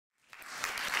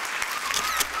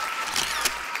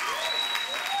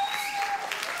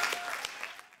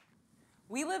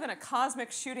live in a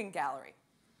cosmic shooting gallery.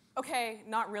 Okay,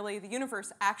 not really. The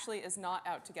universe actually is not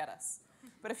out to get us.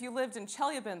 But if you lived in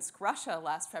Chelyabinsk, Russia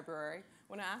last February,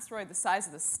 when an asteroid the size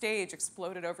of the stage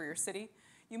exploded over your city,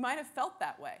 you might have felt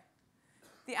that way.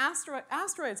 The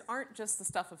asteroids aren't just the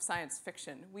stuff of science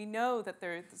fiction. We know that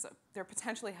they're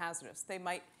potentially hazardous. They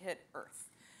might hit Earth.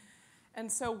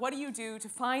 And so what do you do to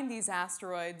find these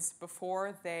asteroids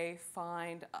before they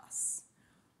find us?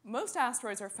 Most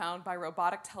asteroids are found by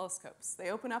robotic telescopes.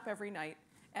 They open up every night,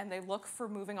 and they look for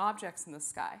moving objects in the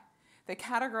sky. They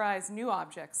categorize new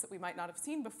objects that we might not have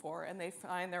seen before, and they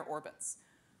find their orbits.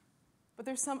 But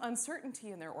there's some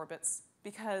uncertainty in their orbits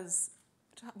because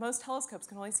most telescopes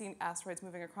can only see asteroids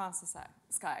moving across the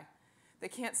sky. They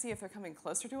can't see if they're coming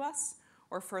closer to us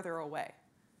or further away.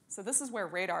 So this is where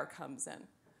radar comes in.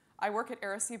 I work at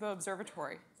Arecibo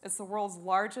Observatory. It's the world's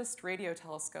largest radio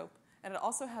telescope, and it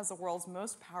also has the world's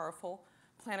most powerful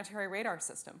planetary radar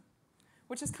system,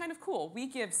 which is kind of cool. We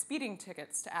give speeding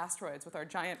tickets to asteroids with our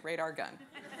giant radar gun.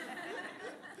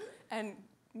 And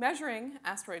measuring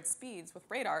asteroid speeds with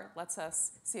radar lets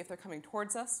us see if they're coming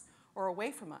towards us or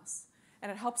away from us.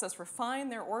 And it helps us refine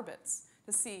their orbits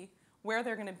to see where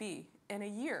they're going to be in a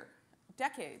year,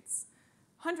 decades,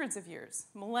 hundreds of years,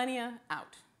 millennia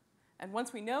out. And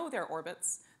once we know their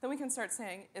orbits, then we can start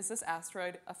saying, is this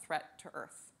asteroid a threat to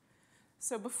Earth?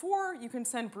 So before you can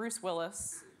send Bruce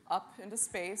Willis up into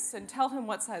space and tell him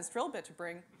what size drill bit to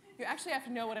bring, you actually have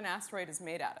to know what an asteroid is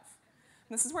made out of.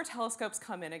 And this is where telescopes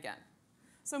come in again.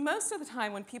 So most of the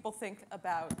time when people think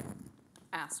about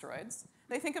asteroids,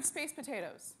 they think of space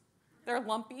potatoes. They're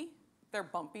lumpy, they're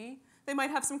bumpy, they might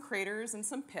have some craters and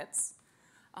some pits.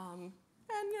 And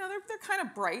they're kind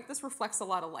of bright. This reflects a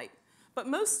lot of light. But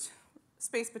most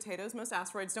space potatoes, most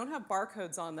asteroids, don't have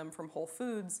barcodes on them from Whole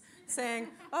Foods saying,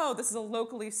 oh, this is a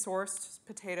locally sourced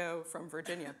potato from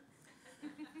Virginia.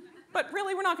 But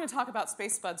really, we're not going to talk about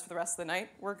space spuds for the rest of the night.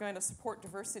 We're going to support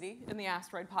diversity in the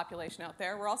asteroid population out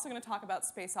there. We're also going to talk about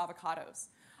space avocados.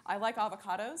 I like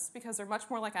avocados because they're much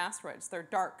more like asteroids. They're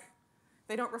dark.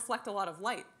 They don't reflect a lot of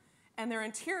light. And their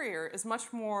interior is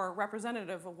much more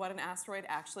representative of what an asteroid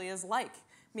actually is like.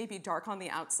 Maybe dark on the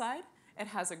outside. It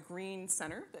has a green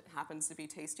center that happens to be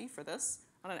tasty for this.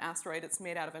 On an asteroid, it's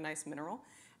made out of a nice mineral.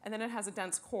 And then it has a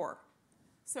dense core.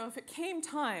 So if it came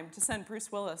time to send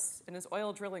Bruce Willis and his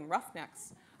oil drilling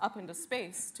roughnecks up into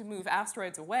space to move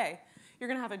asteroids away, you're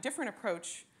going to have a different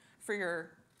approach for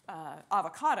your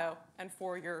avocado and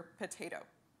for your potato.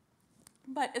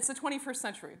 But it's the 21st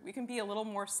century. We can be a little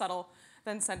more subtle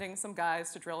than sending some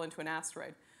guys to drill into an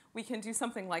asteroid. We can do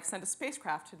something like send a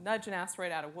spacecraft to nudge an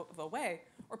asteroid out of the way,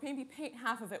 or maybe paint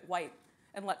half of it white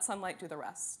and let sunlight do the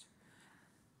rest.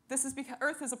 This is because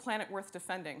Earth is a planet worth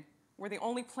defending. We're the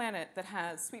only planet that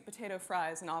has sweet potato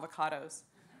fries and avocados.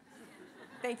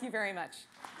 Thank you very much.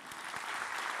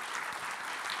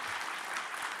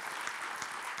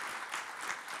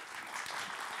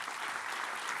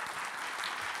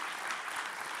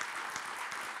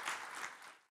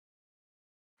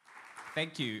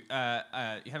 Thank you. You had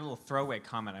a little throwaway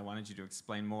comment. I wanted you to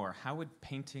explain more. How would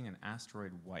painting an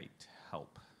asteroid white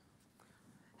help?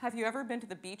 Have you ever been to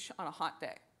the beach on a hot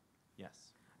day?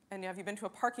 Yes. And have you been to a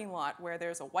parking lot where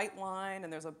there's a white line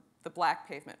and there's the black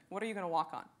pavement? What are you going to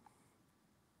walk on?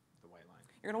 The white line.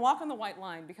 You're going to walk on the white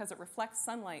line because it reflects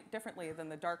sunlight differently than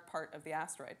the dark part of the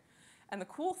asteroid. And the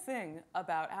cool thing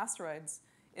about asteroids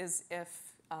is if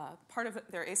part of it,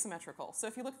 they're asymmetrical. So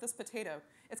if you look at this potato,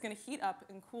 it's going to heat up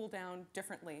and cool down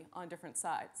differently on different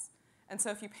sides. And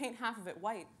so if you paint half of it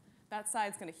white, that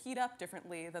side's going to heat up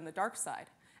differently than the dark side.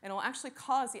 And it will actually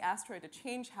cause the asteroid to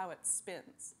change how it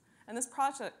spins. And this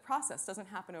process doesn't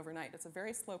happen overnight. It's a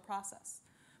very slow process.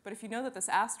 But if you know that this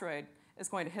asteroid is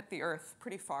going to hit the Earth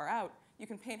pretty far out, you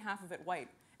can paint half of it white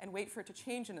and wait for it to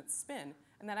change in its spin,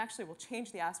 and that actually will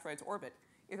change the asteroid's orbit,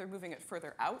 either moving it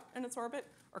further out in its orbit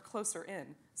or closer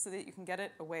in, so that you can get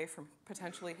it away from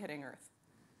potentially hitting Earth.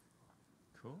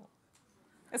 Cool.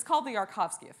 It's called the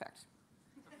Yarkovsky effect.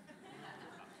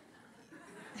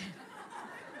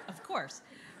 Of course.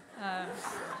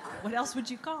 What else would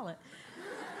you call it?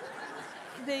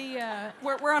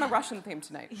 We're on a Russian theme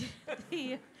tonight.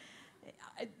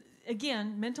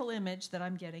 Again, mental image that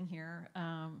I'm getting here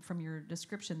from your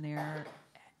description there,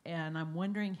 and I'm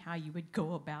wondering how you would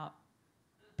go about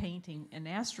painting an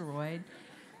asteroid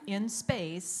in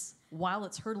space while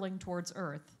it's hurtling towards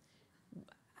Earth.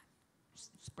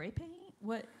 Spray paint?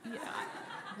 What? Yeah,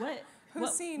 what?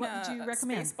 Who's seen what would you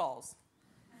recommend? Spaceballs?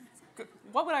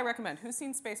 What would I recommend? Who's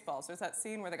seen Spaceballs? There's that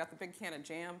scene where they got the big can of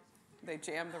jam. They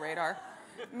jam the radar.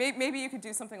 maybe you could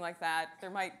do something like that. There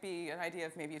might be an idea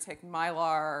of maybe you take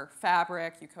mylar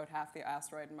fabric, you coat half the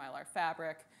asteroid in mylar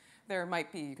fabric. There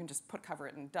might be, you can just cover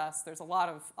it in dust. There's a lot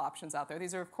of options out there.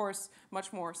 These are, of course,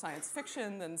 much more science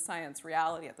fiction than science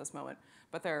reality at this moment.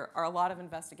 But there are a lot of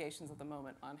investigations at the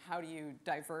moment on how do you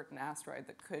divert an asteroid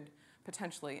that could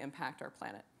potentially impact our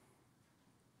planet.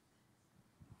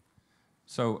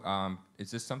 So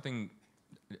is this something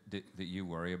that you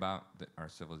worry about, that our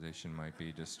civilization might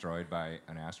be destroyed by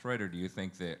an asteroid? Or do you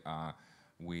think that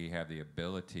we have the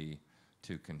ability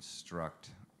to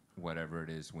construct whatever it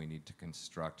is we need to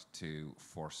construct to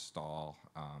forestall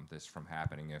this from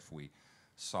happening if we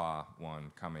saw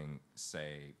one coming,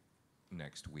 say,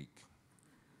 next week?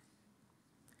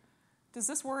 Does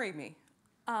this worry me?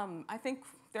 I think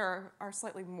there are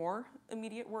slightly more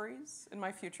immediate worries in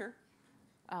my future.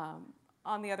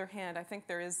 On the other hand, I think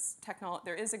there is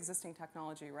existing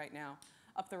technology right now.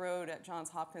 Up the road at Johns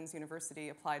Hopkins University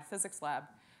Applied Physics Lab,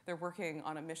 they're working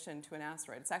on a mission to an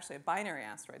asteroid. It's actually a binary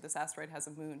asteroid. This asteroid has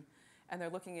a moon. And they're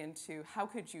looking into how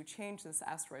could you change this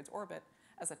asteroid's orbit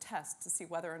as a test to see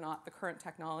whether or not the current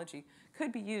technology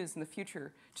could be used in the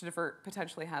future to divert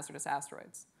potentially hazardous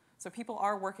asteroids. So people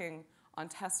are working on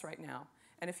tests right now.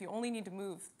 And if you only need to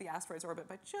move the asteroid's orbit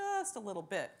by just a little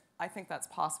bit, I think that's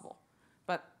possible.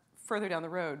 But further down the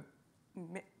road,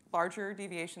 larger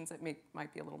deviations, it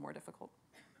might be a little more difficult.